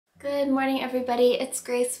Good morning, everybody. It's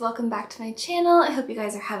Grace. Welcome back to my channel. I hope you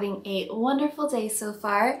guys are having a wonderful day so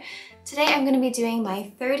far. Today I'm going to be doing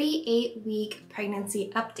my 38-week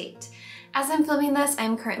pregnancy update. As I'm filming this,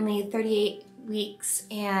 I'm currently 38 weeks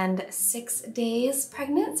and 6 days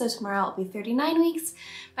pregnant, so tomorrow I'll be 39 weeks.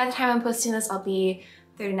 By the time I'm posting this, I'll be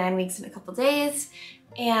 39 weeks in a couple days.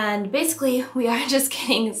 And basically, we are just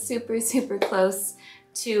getting super close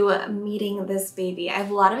to meeting this baby. I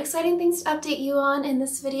have a lot of exciting things to update you on in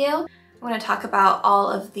this video. I'm going to talk about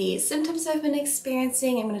all of the symptoms I've been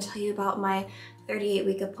experiencing. I'm going to tell you about my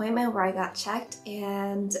 38-week appointment where I got checked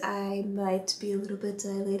and I might be a little bit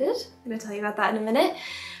dilated. I'm going to tell you about that in a minute.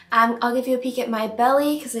 I'll give you a peek at my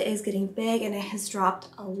belly because it is getting big and it has dropped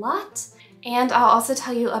a lot. And I'll also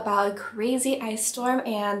tell you about a crazy ice storm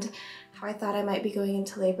and how I thought I might be going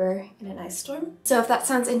into labor in an ice storm. So if that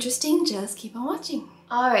sounds interesting, just keep on watching.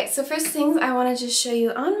 Alright, so first things I want to just show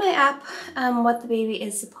you on my app what the baby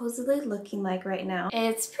is supposedly looking like right now.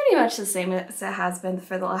 It's pretty much the same as it has been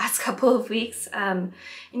for the last couple of weeks. And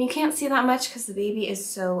you can't see that much because the baby is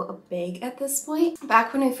so big at this point.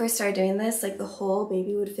 Back when we first started doing this, like the whole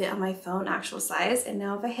baby would fit on my phone actual size, and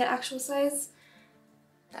now if I hit actual size,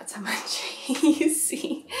 that's how much you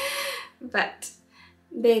see. But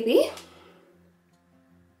baby,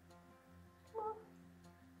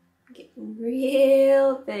 getting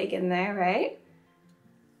real big in there, right?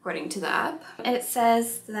 According to the app. It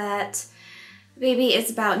says that the baby is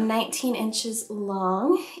about 19 inches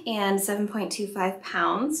long and 7.25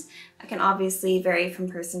 pounds. That can obviously vary from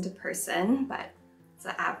person to person, but it's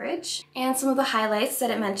the average. And some of the highlights that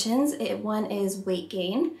it mentions, one is weight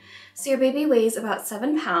gain. So your baby weighs about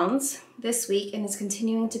 7 pounds this week and is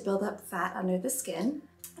continuing to build up fat under the skin.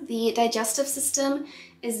 The digestive system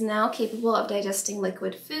is now capable of digesting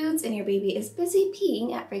liquid foods and your baby is busy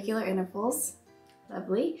peeing at regular intervals.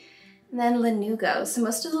 Lovely. And then lanugo. So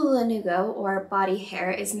most of the lanugo or body hair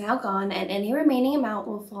is now gone and any remaining amount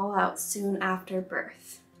will fall out soon after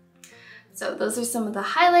birth. So those are some of the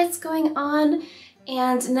highlights going on.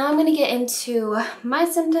 And now I'm going to get into my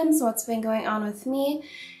symptoms, what's been going on with me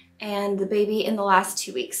and the baby in the last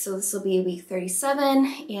 2 weeks. So this will be week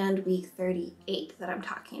 37 and week 38 that I'm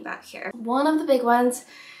talking about here. One of the big ones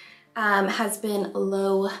has been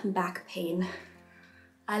low back pain,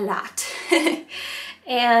 a lot.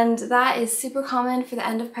 And that is super common for the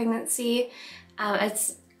end of pregnancy.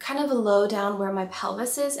 It's kind of a low down where my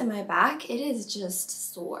pelvis is and my back. It is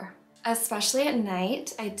just sore, especially at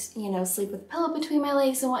night. I sleep with a pillow between my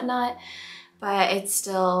legs and whatnot, but it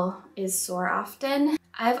still is sore often.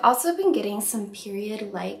 I've also been getting some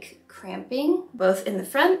period-like cramping, both in the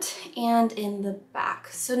front and in the back.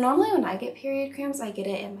 So normally when I get period cramps, I get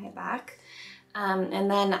it in my back.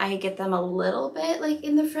 And then I get them a little bit like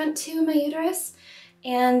in the front too, in my uterus.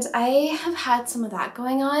 And I have had some of that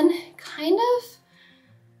going on, kind of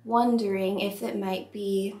wondering if it might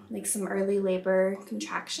be like some early labor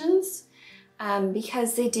contractions,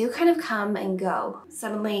 because they do kind of come and go.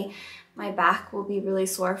 Suddenly, my back will be really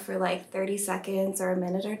sore for like 30 seconds or a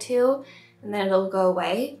minute or two, and then it'll go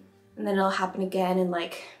away, and then it'll happen again in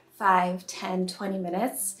like 5, 10, 20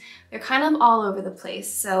 minutes. They're kind of all over the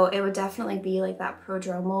place, so it would definitely be like that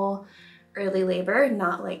prodromal early labor,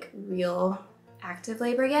 not like real active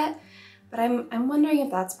labor yet, but I'm wondering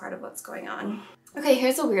if that's part of what's going on. Okay,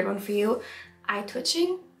 here's a weird one for you. Eye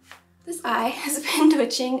twitching. This eye has been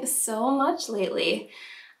twitching so much lately.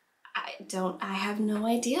 I have no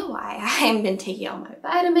idea why. I've been taking all my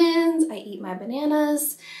vitamins, I eat my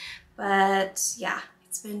bananas, but yeah,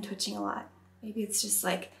 it's been twitching a lot. Maybe it's just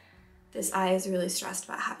like this eye is really stressed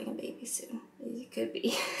about having a baby soon. It could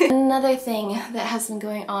be. Another thing that has been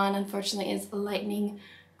going on, unfortunately, is lightning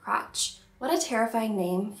crotch. What a terrifying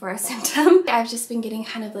name for a symptom. I've just been getting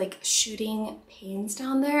kind of like shooting pains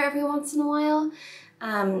down there every once in a while.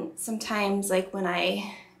 Sometimes like when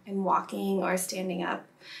I am walking or standing up,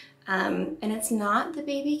 and it's not the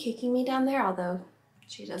baby kicking me down there, although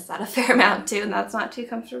she does that a fair amount too, and that's not too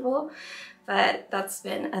comfortable, but that's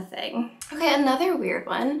been a thing. Okay, another weird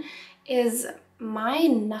one is my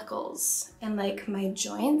knuckles and like my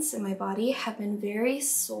joints in my body have been very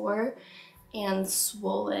sore and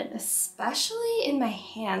swollen, especially in my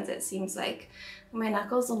hands. It seems like my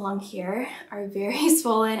knuckles along here are very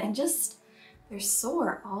swollen and just, they're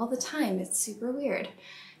sore all the time. It's super weird.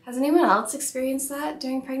 Has anyone else experienced that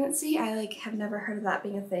during pregnancy? I like have never heard of that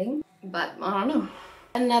being a thing, but I don't know.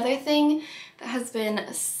 Another thing that has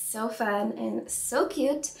been so fun and so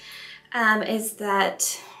cute is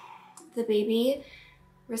that the baby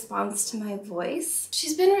responds to my voice.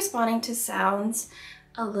 She's been responding to sounds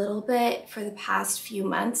a little bit for the past few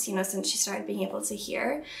months, since she started being able to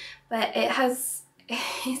hear, but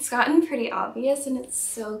it's gotten pretty obvious and it's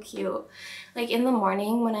so cute. Like in the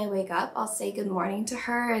morning when I wake up, I'll say good morning to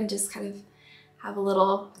her and just kind of have a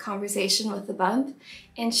little conversation with the bump,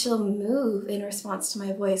 and she'll move in response to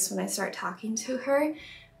my voice when I start talking to her,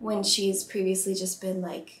 when she's previously just been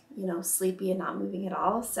like, you know, sleepy and not moving at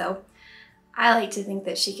all. So I like to think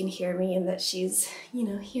that she can hear me and that she's, you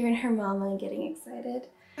know, hearing her mama and getting excited.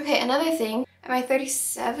 Okay, another thing, at my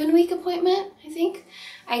 37-week appointment, I think,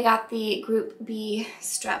 I got the Group B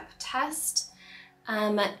Strep test,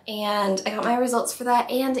 and I got my results for that,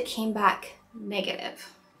 and it came back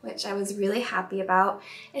negative, which I was really happy about.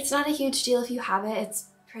 It's not a huge deal if you have it. It's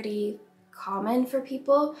pretty common for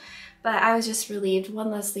people, but I was just relieved. One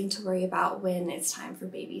less thing to worry about when it's time for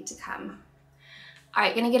baby to come. All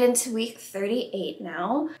right, gonna get into week 38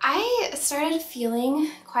 now. I started feeling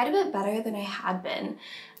quite a bit better than I had been.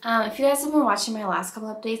 If you guys have been watching my last couple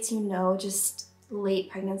updates, you know just late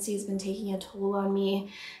pregnancy has been taking a toll on me.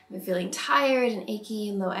 I've been feeling tired and achy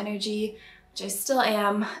and low energy, which I still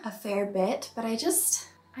am a fair bit, but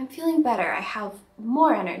I'm feeling better. I have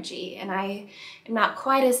more energy and I am not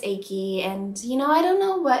quite as achy, and you know, I don't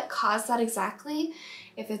know what caused that exactly.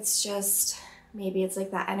 If it's just, maybe it's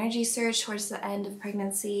like that energy surge towards the end of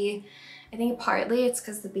pregnancy. I think partly it's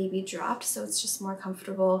because the baby dropped, so it's just more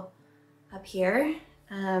comfortable up here.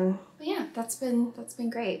 But yeah, that's been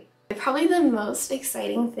great. Probably the most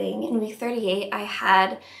exciting thing in week 38, I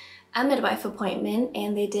had a midwife appointment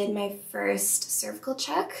and they did my first cervical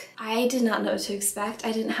check. I did not know what to expect.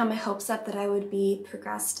 I didn't have my hopes up that I would be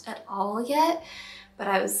progressed at all yet, but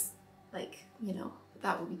I was like, you know,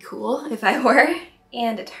 that would be cool if I were.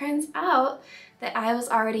 And it turns out that I was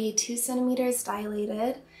already 2 centimeters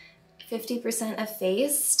dilated, 50%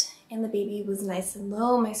 effaced, and the baby was nice and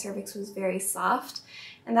low. My cervix was very soft.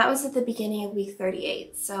 And that was at the beginning of week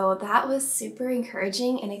 38. So that was super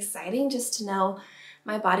encouraging and exciting just to know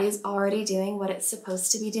my body is already doing what it's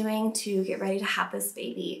supposed to be doing to get ready to have this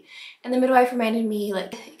baby. And the midwife reminded me,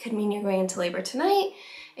 like, it could mean you're going into labor tonight.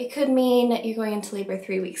 It could mean you're going into labor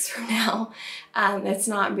 3 weeks from now. It's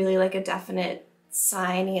not really like a definite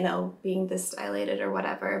sign, you know, being this dilated or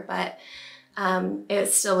whatever, but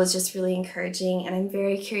it still was just really encouraging, and I'm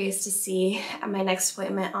very curious to see at my next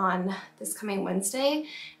appointment on this coming Wednesday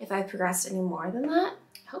if I've progressed any more than that.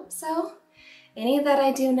 I hope so. Any that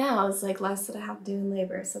I do now is like less that I have to do in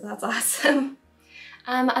labor, so that's awesome.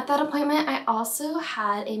 At that appointment, I also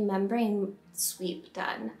had a membrane sweep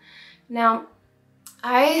done. Now,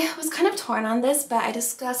 I was kind of torn on this, but I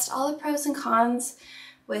discussed all the pros and cons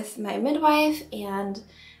with my midwife, and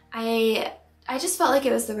I just felt like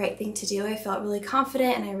it was the right thing to do. I felt really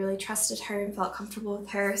confident and I really trusted her and felt comfortable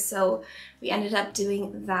with her, so we ended up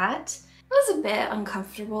doing that. It was a bit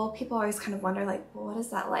uncomfortable. People always kind of wonder, like, well, what is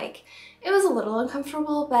that like? It was a little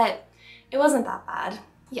uncomfortable, but it wasn't that bad.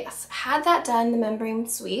 Yes, had that done, the membrane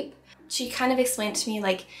sweep. She kind of explained to me,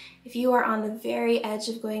 like, if you are on the very edge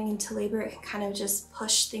of going into labor, it can kind of just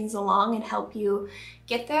push things along and help you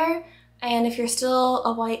get there. And if you're still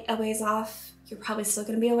a ways off, you're probably still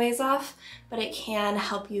going to be a ways off, but it can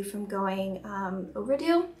help you from going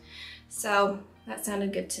overdue. So that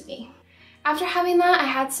sounded good to me. After having that, I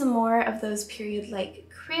had some more of those period-like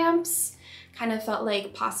cramps, kind of felt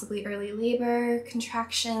like possibly early labor,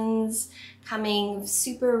 contractions coming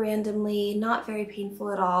super randomly, not very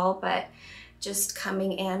painful at all, but just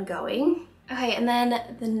coming and going. Okay, and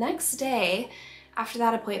then the next day after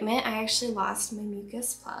that appointment, I actually lost my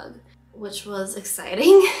mucus plug, which was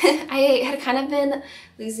exciting. I had kind of been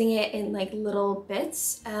losing it in like little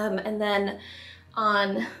bits, and then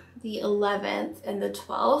on the 11th and the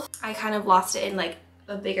 12th, I kind of lost it in like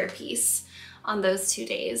a bigger piece on those 2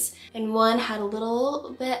 days. And one had a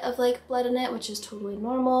little bit of like blood in it, which is totally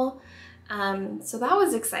normal. So that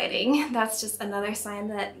was exciting. That's just another sign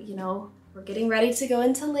that, you know, we're getting ready to go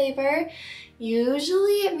into labor.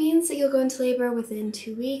 Usually it means that you'll go into labor within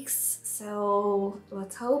 2 weeks, so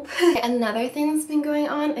let's hope. Another thing that's been going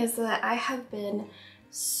on is that I have been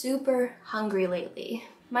super hungry lately.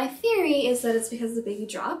 My theory is that it's because the baby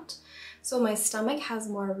dropped, so my stomach has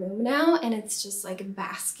more room now and it's just like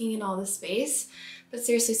basking in all the space. But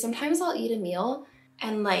seriously, sometimes I'll eat a meal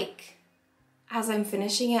and like as I'm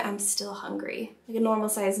finishing it, I'm still hungry, like a normal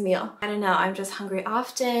sized meal. I don't know, I'm just hungry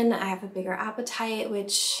often. I have a bigger appetite,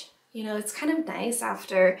 which, you know, it's kind of nice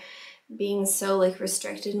after being so like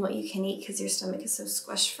restricted in what you can eat because your stomach is so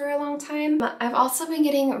squished for a long time. I've also been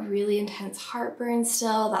getting really intense heartburn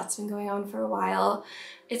still. That's been going on for a while.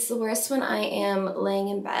 It's the worst when I am laying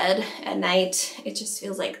in bed at night. It just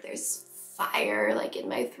feels like there's fire like in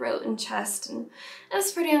my throat and chest, and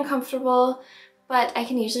it's pretty uncomfortable. but I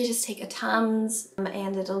can usually just take a Tums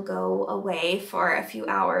and it'll go away for a few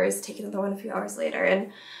hours, take another one a few hours later,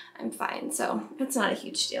 and I'm fine. So it's not a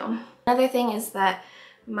huge deal. Another thing is that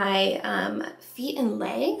my feet and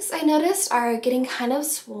legs, I noticed, are getting kind of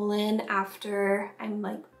swollen after I'm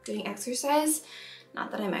like doing exercise.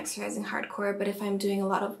 Not that I'm exercising hardcore, but if I'm doing a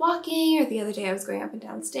lot of walking, or the other day I was going up and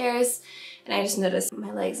down stairs, and I just noticed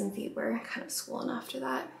my legs and feet were kind of swollen after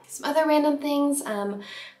that. Some other random things,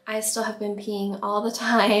 I still have been peeing all the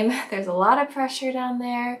time. There's a lot of pressure down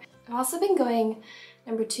there. I've also been going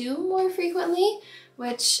number 2 more frequently,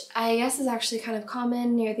 which I guess is actually kind of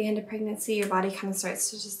common near the end of pregnancy. Your body kind of starts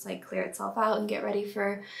to just like clear itself out and get ready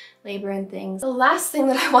for labor and things. The last thing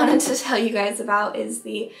that I wanted to tell you guys about is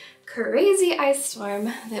the crazy ice storm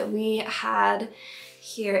that we had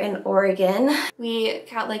here in Oregon. We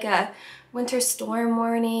got like a winter storm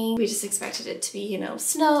warning. We just expected it to be, you know,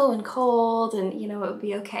 snow and cold and, you know, it would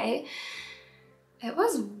be okay. It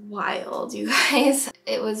was wild, you guys.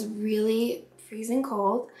 It was really freezing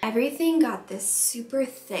cold. Everything got this super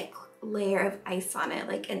thick layer of ice on it,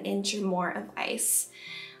 like an inch or more of ice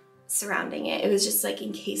surrounding it. It was just like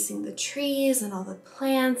encasing the trees and all the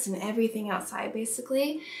plants and everything outside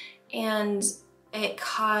basically. And it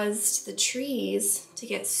caused the trees to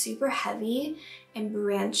get super heavy and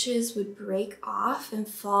branches would break off and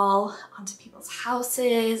fall onto people's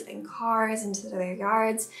houses and cars, into their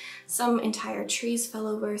yards. Some entire trees fell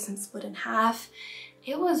over, some split in half.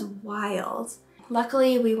 It was wild.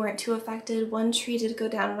 Luckily, we weren't too affected. One tree did go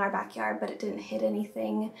down in our backyard, but it didn't hit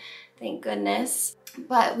anything, thank goodness.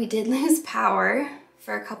 But we did lose power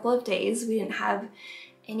for a couple of days. We didn't have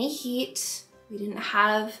any heat. We didn't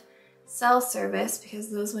have cell service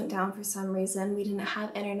because those went down for some reason. We didn't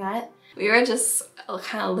have internet. We were just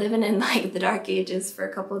kind of living in like the dark ages for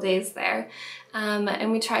a couple of days there.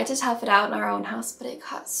 And we tried to tough it out in our own house, but it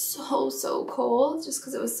got so cold just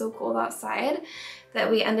because it was so cold outside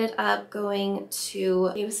that we ended up going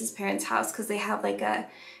to Davis's parents' house because they have like a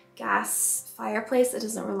gas fireplace that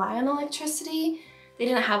doesn't rely on electricity. They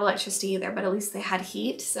didn't have electricity either, but at least they had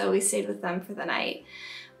heat, so we stayed with them for the night.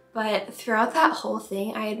 But throughout that whole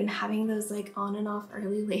thing, I had been having those like on and off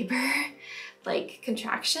early labor like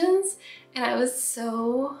contractions, and I was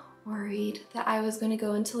so worried that I was going to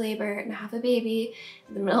go into labor and have a baby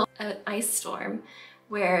in the middle of an ice storm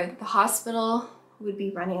where the hospital would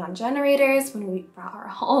be running on generators. When we brought her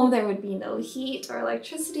home, there would be no heat or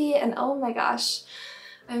electricity, and oh my gosh,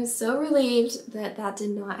 I'm so relieved that that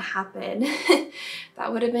did not happen.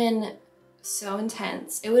 That would have been so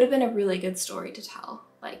intense. It would have been a really good story to tell,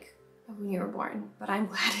 like when you were born, but I'm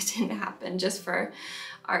glad it didn't happen just for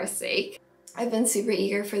our sake. I've been super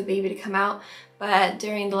eager for the baby to come out, but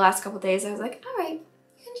during the last couple days I was like, all right,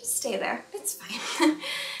 you can just stay there, it's fine.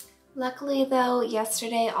 Luckily though,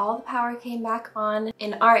 yesterday all the power came back on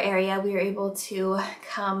in our area. We were able to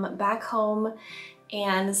come back home,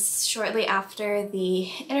 and shortly after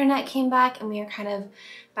the internet came back and we are kind of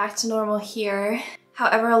back to normal here.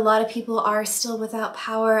 However, a lot of people are still without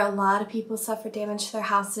power. A lot of people suffer damage to their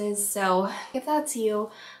houses. So if that's you,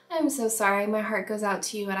 I'm so sorry. My heart goes out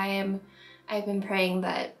to you, and I've been praying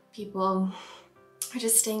that people are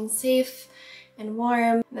just staying safe and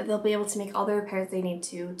warm, that they'll be able to make all the repairs they need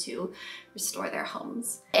to restore their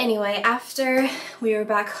homes. Anyway, after we were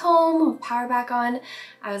back home, with power back on,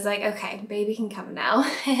 I was like, okay, baby can come now.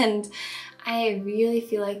 And I really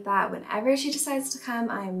feel like that whenever she decides to come,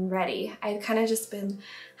 I'm ready. I've kind of just been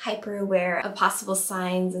hyper aware of possible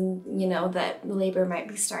signs and, you know, that labor might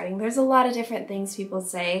be starting. There's a lot of different things people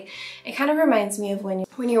say. It kind of reminds me of when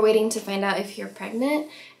you're waiting to find out if you're pregnant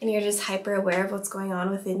and you're just hyper aware of what's going on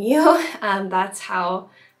within you. That's how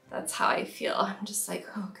I feel. I'm just like,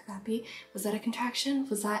 oh, could that be? Was that a contraction?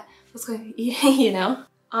 Was that what's going on? You know?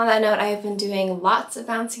 On that note, I've been doing lots of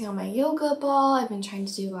bouncing on my yoga ball. I've been trying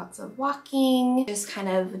to do lots of walking, just kind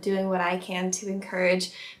of doing what I can to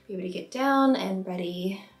encourage baby to get down and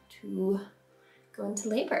ready to go into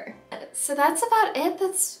labor. So that's about it.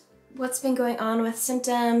 That's what's been going on with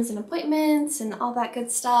symptoms and appointments and all that good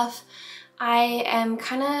stuff. I am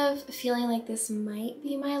kind of feeling like this might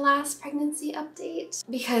be my last pregnancy update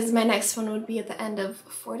because my next one would be at the end of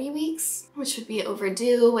 40 weeks, which would be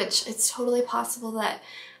overdue, which it's totally possible that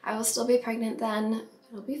I will still be pregnant then.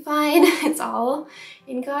 It'll be fine. It's all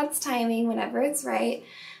in God's timing whenever it's right.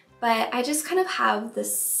 But I just kind of have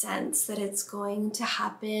this sense that it's going to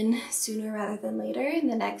happen sooner rather than later, in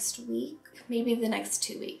the next week, maybe the next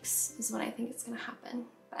 2 weeks is when I think it's going to happen.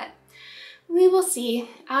 But we will see.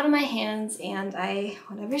 Out of my hands, and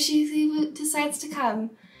whenever she decides to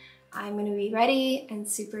come, I'm gonna be ready and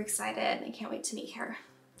super excited, and I can't wait to meet her.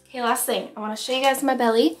 Okay, last thing, I want to show you guys my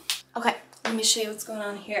belly. Okay, Let me show you what's going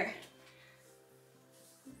on here.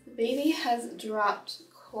 The baby has dropped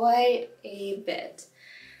quite a bit.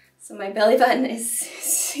 So my belly button is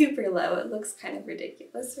super low. It looks kind of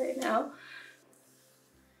ridiculous right now.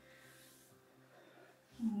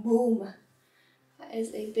 Boom. That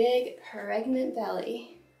is a big pregnant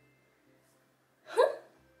belly. Huh.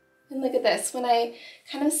 And look at this. When I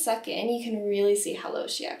kind of suck in, you can really see how low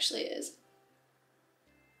she actually is.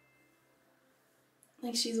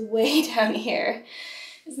 Like she's way down here.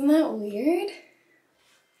 Isn't that weird?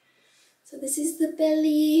 So this is the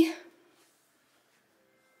belly.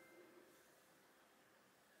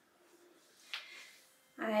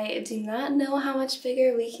 I do not know how much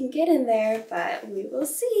bigger we can get in there, but we will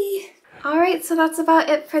see. Alright, so that's about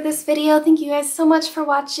it for this video. Thank you guys so much for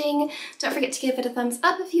watching. Don't forget to give it a thumbs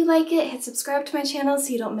up if you like it. Hit subscribe to my channel so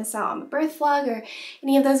you don't miss out on the birth vlog or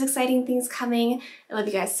any of those exciting things coming. I love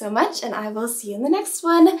you guys so much, and I will see you in the next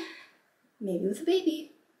one. Maybe with a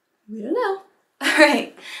baby. We don't know.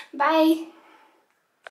 Alright, bye!